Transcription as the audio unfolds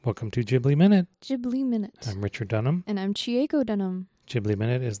Welcome to Ghibli Minute. Ghibli Minute. I'm Richard Dunham. And I'm Chieko Dunham. Ghibli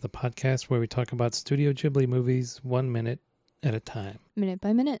Minute is the podcast where we talk about Studio Ghibli movies 1 minute at a time. Minute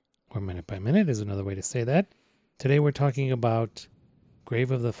by minute. Or minute by minute is another way to say that. Today we're talking about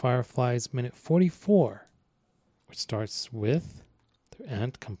Grave of the Fireflies minute 44, which starts with their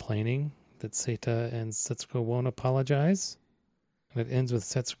aunt complaining that Seita and Setsuko won't apologize. And it ends with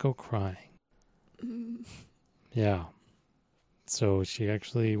Setsuko crying. Yeah. So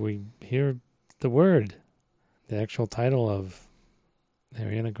we hear the word, the actual title of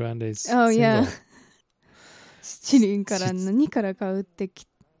Ariana Grande's single. Yeah. 七輪から何からか打って来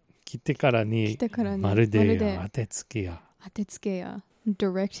てからにまるで当てつけや。当てつけや。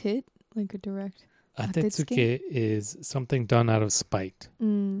Direct hit? Like a direct. 当てつけ is something done out of spite.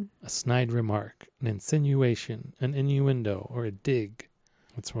 A snide remark, an insinuation, an innuendo, or a dig.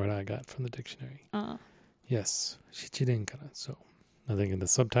 That's what I got from the dictionary. Yes. 七輪から. So I think in the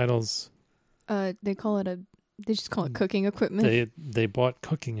subtitles they just call it cooking equipment. They bought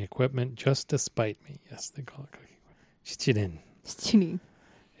cooking equipment just to spite me. Yes, they call it cooking equipment. 七輪.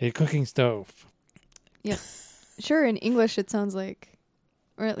 A cooking stove. Yeah. Sure, in English it sounds like,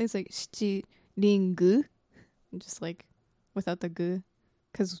 or at least like 七輪gu, just like without the gu,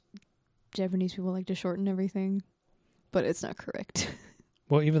 because Japanese people like to shorten everything, but it's not correct.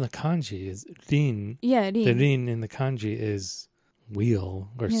 Well, even the kanji is rin. Yeah, rin. The rin in the kanji is wheel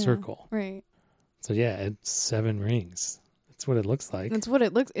or circle. Right. So yeah, it's 7 rings. That's what it looks like. That's what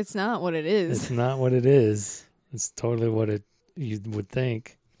it looks. It's not what it is. It's not what it is. It's totally what you would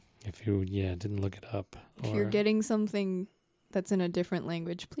think if you didn't look it up. If you're getting something that's in a different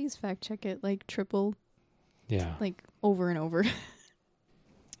language, please fact check it like triple. Yeah. Like over and over.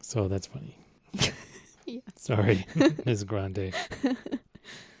 So that's funny. Yeah. Sorry, Ms. Grande.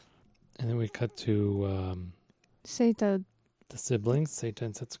 And then we cut to Seita. The siblings, Seita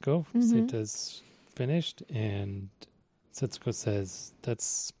and Setsuko. Seita's finished, and Setsuko says,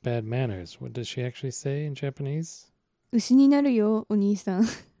 "That's bad manners." What does she actually say in Japanese? 牛になるよ, o-nii-san.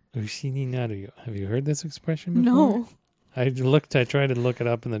 牛になるよ. Have you heard this expression before? No. I tried to look it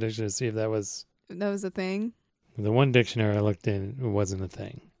up in the dictionary to see if that was a thing. The one dictionary I looked in, it wasn't a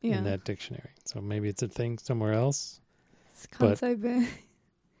thing in Yeah. that dictionary. So maybe it's a thing somewhere else. It's kansai.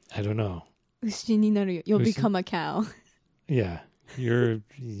 I don't know. 牛になるよ. You'll become a cow. Yeah, you'll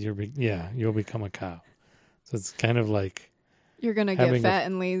become a cow. So it's kind of like you're gonna get fat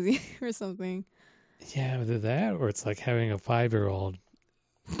and lazy or something. Yeah, either that or it's like having a 5-year-old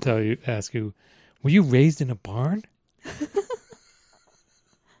ask you, "Were you raised in a barn?" Did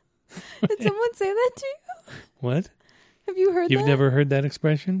someone say that to you? What? Have you heard that? You've never heard that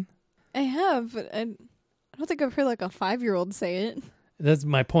expression? I have, but I don't think I've heard like a 5-year-old say it. That's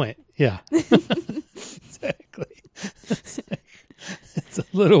my point. Yeah. Exactly. It's a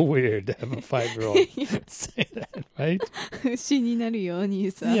little weird to have a 5-year-old say that, right? 牛になるよ,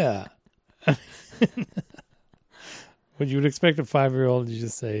 o-nii-san. Yeah. What you would expect a 5-year-old to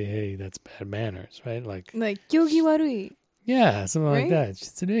just say, "Hey, that's bad manners," right? Like 行儀悪い. Yeah, something right? like that.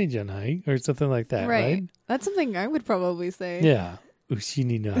 失礼じゃない? Or something like that, right? That's something I would probably say. Yeah. 牛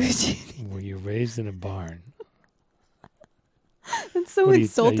になる. Were you raised in a barn? That's so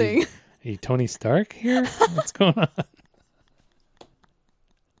insulting. Are you Tony Stark here? What's going on?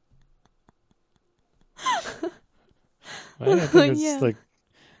 Right? I think it's like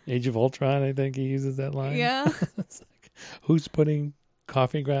Age of Ultron. I think he uses that line. Yeah. It's like, who's putting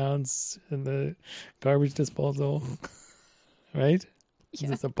coffee grounds in the garbage disposal? Right? Yeah. Is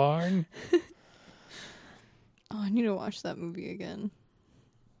this a barn? Oh, I need to watch that movie again.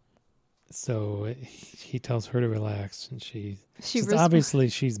 So he tells her to relax, and obviously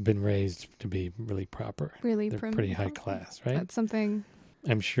she's been raised to be really proper. Really, they're pretty high class, right? That's something.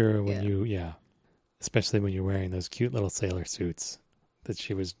 I'm sure when especially when you're wearing those cute little sailor suits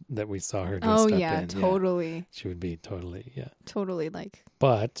that we saw her dressed up in. Oh yeah, totally. Yeah, she would be totally, totally like.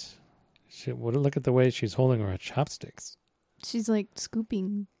 But look at the way she's holding her chopsticks. She's like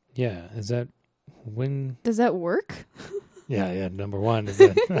scooping. Yeah, is that when? Does that work? Yeah. Number one is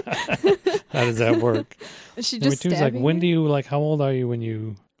that. How does that work? Is she Number just two is like, when her? do you how old are you when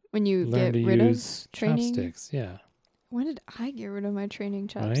you get learn to rid use of training? chopsticks? Yeah. When did I get rid of my training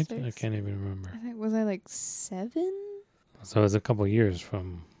chopsticks? Right? I can't even remember. Was I like 7? So it was a couple years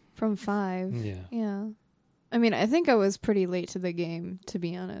from 5. Yeah. Yeah. I mean, I think I was pretty late to the game, to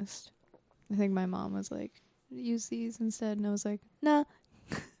be honest. I think my mom was like, use these instead, and I was like, nah.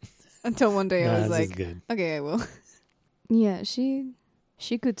 Until one day I was like, good. Okay, I will. Yeah, she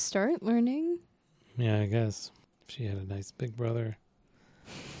could start learning. Yeah, I guess. If she had a nice big brother.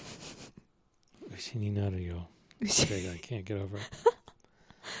 牛になるよ. I can't get over it.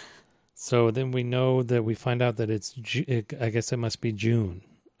 So then we know that we find out that I guess it must be June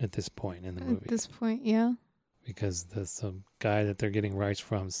at this point in the movie. At this point, yeah. Because some guy that they're getting rice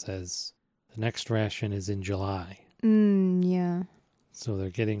from says the next ration is in July. Yeah. So they're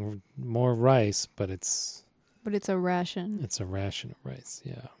getting more rice, but it's a ration. It's a ration of rice,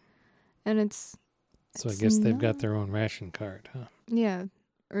 yeah. And it's So I guess they've got their own ration card, huh? Yeah.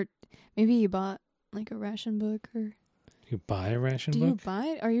 Or maybe you bought like a ration book or... You buy a ration book? Do you buy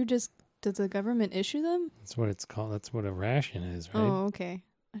it? Are you just... Does the government issue them? That's what it's called. That's what a ration is, right? Oh, okay.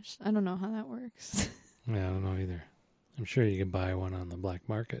 I don't know how that works. Yeah, I don't know either. I'm sure you can buy one on the black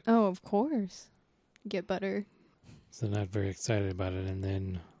market. Oh, of course. Get butter. So not very excited about it. And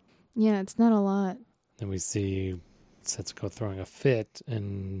then... Yeah, it's not a lot. Then we see Setsuko throwing a fit,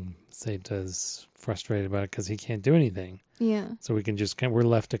 and Seita's frustrated about it because he can't do anything. Yeah. So we can we're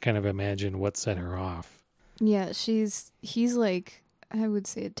left to kind of imagine what set her off. Yeah, he's like, I would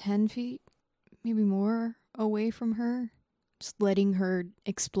say 10 feet, maybe more away from her. Just letting her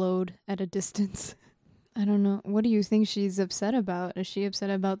explode at a distance. I don't know. What do you think she's upset about? Is she upset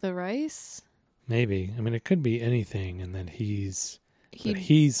about the rice? Maybe. I mean, it could be anything, and then he's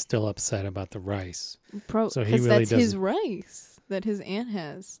still upset about the rice. So he really that's his rice that his aunt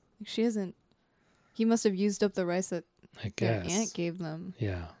has. She hasn't. He must have used up the rice that their aunt gave them.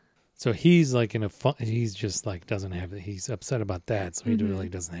 Yeah. So he's like he's just like doesn't have it. He's upset about that, so he really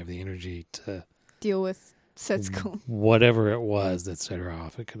doesn't have the energy to deal with Setsuko. Whatever it was that set her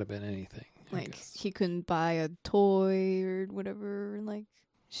off. It could have been anything. Like he couldn't buy a toy or whatever. Like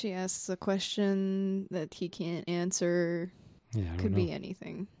she asks a question that he can't answer. Yeah, could be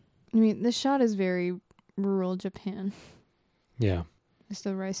anything. I mean, this shot is very rural Japan. Yeah. Just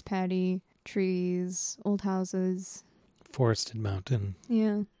a rice paddy, trees, old houses. Forested mountain.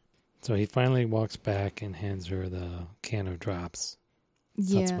 Yeah. So he finally walks back and hands her the can of drops.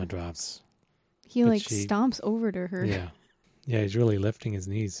 Satsuma drops. He stomps over to her. Yeah. Yeah, he's really lifting his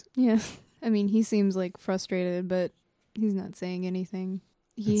knees. Yeah. I mean, he seems like frustrated, but he's not saying anything.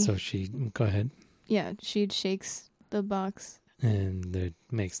 And so go ahead. Yeah, she shakes the box. And it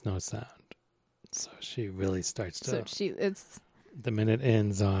makes no sound. So she really starts to... The minute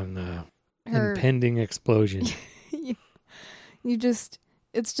ends on her impending explosion.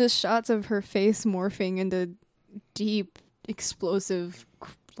 It's just shots of her face morphing into deep, explosive...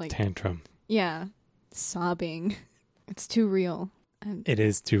 tantrum. Yeah. Sobbing. It's too real. It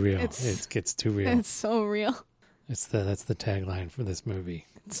is too real. It gets too real. It's so real. That's the tagline for this movie.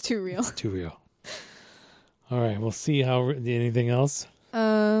 It's too real. It's too real. All right, we'll see anything else?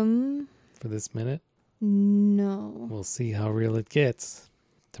 For this minute? No. We'll see how real it gets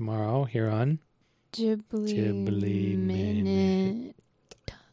tomorrow here on Ghibli Minute.